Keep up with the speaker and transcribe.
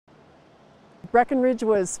Breckenridge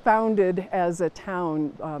was founded as a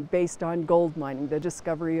town based on gold mining, the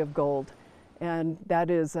discovery of gold. And that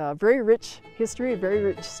is a very rich history, a very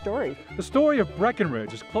rich story. The story of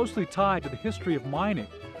Breckenridge is closely tied to the history of mining.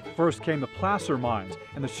 First came the placer mines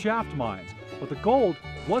and the shaft mines, but the gold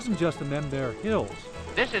wasn't just in them there hills.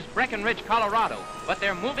 This is Breckenridge, Colorado, but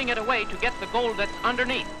they're moving it away to get the gold that's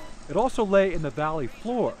underneath. It also lay in the valley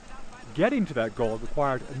floor. Getting to that gold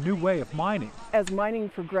required a new way of mining. As mining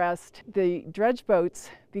progressed, the dredge boats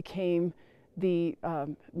became the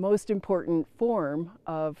most important form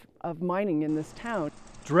of mining in this town.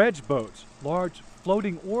 Dredge boats, large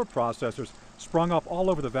floating ore processors, sprung up all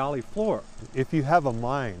over the valley floor. If you have a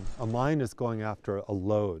mine is going after a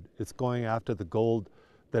lode. It's going after the gold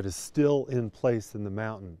that is still in place in the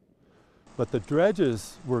mountain. But the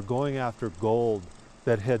dredges were going after gold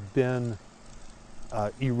that had been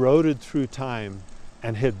eroded through time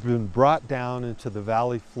and had been brought down into the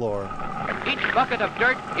valley floor. Each bucket of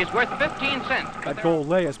dirt is worth 15 cents. That gold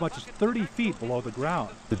lay as much as 30 feet below the ground.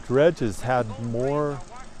 The dredges had more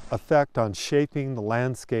effect on shaping the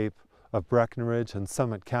landscape of Breckenridge and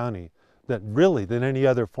Summit County than any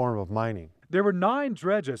other form of mining. There were 9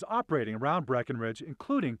 dredges operating around Breckenridge,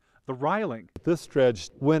 including the Reiling. This dredge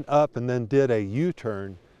went up and then did a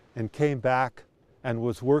U-turn and came back and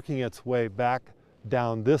was working its way back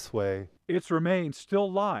down this way. Its remains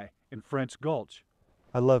still lie in French Gulch.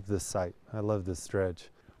 I love this site. I love this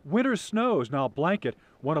dredge. Winter snows now blanket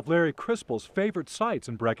one of Larry Crispell's favorite sites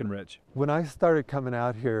in Breckenridge. When I started coming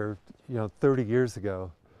out here, 30 years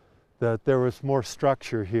ago, that there was more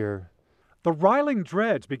structure here. The Reiling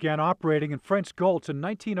Dredge began operating in French Gulch in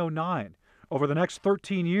 1909. Over the next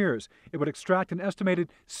 13 years, it would extract an estimated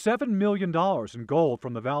 $7 million in gold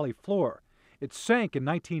from the valley floor. It sank in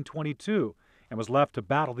 1922 and was left to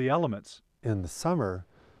battle the elements. In the summer,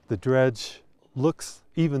 the dredge looks,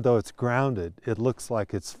 even though it's grounded, it looks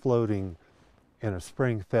like it's floating in a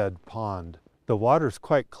spring-fed pond. The water's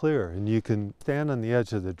quite clear, and you can stand on the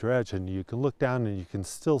edge of the dredge and you can look down and you can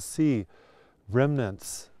still see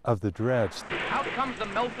remnants of the dredge. Out comes the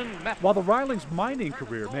molten metal. While the Reiling's mining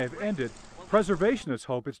career may have ended, preservationists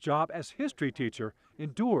hope its job as history teacher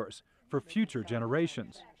endures for future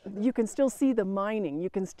generations. You can still see the mining. You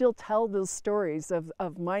can still tell those stories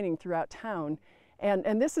of mining throughout town,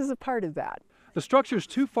 and this is a part of that. The structure's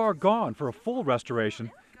too far gone for a full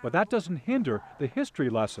restoration, but that doesn't hinder the history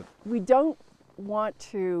lesson. We don't want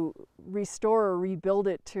to restore or rebuild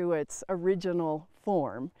it to its original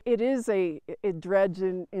form. It is a dredge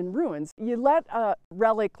in ruins. You let a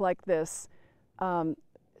relic like this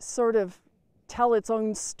sort of tell its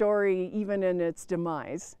own story even in its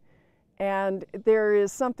demise. And there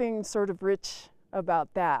is something sort of rich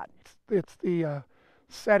about that. It's the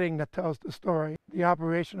setting that tells the story, the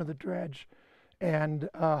operation of the dredge and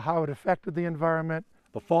how it affected the environment.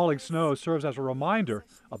 The falling snow serves as a reminder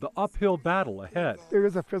of the uphill battle ahead. There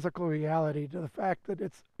is a physical reality to the fact that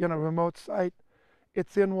it's in a remote site,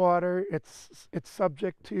 it's in water, it's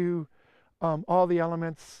subject to all the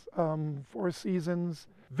elements, 4 seasons.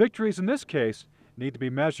 Victories in this case need to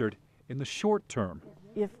be measured in the short term.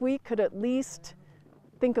 If we could at least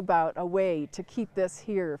think about a way to keep this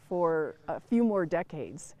here for a few more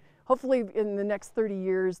decades, hopefully in the next 30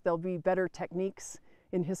 years there'll be better techniques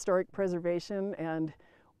in historic preservation, and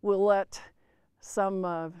we'll let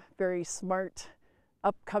some very smart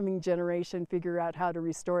upcoming generation figure out how to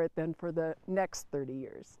restore it then for the next 30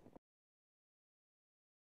 years.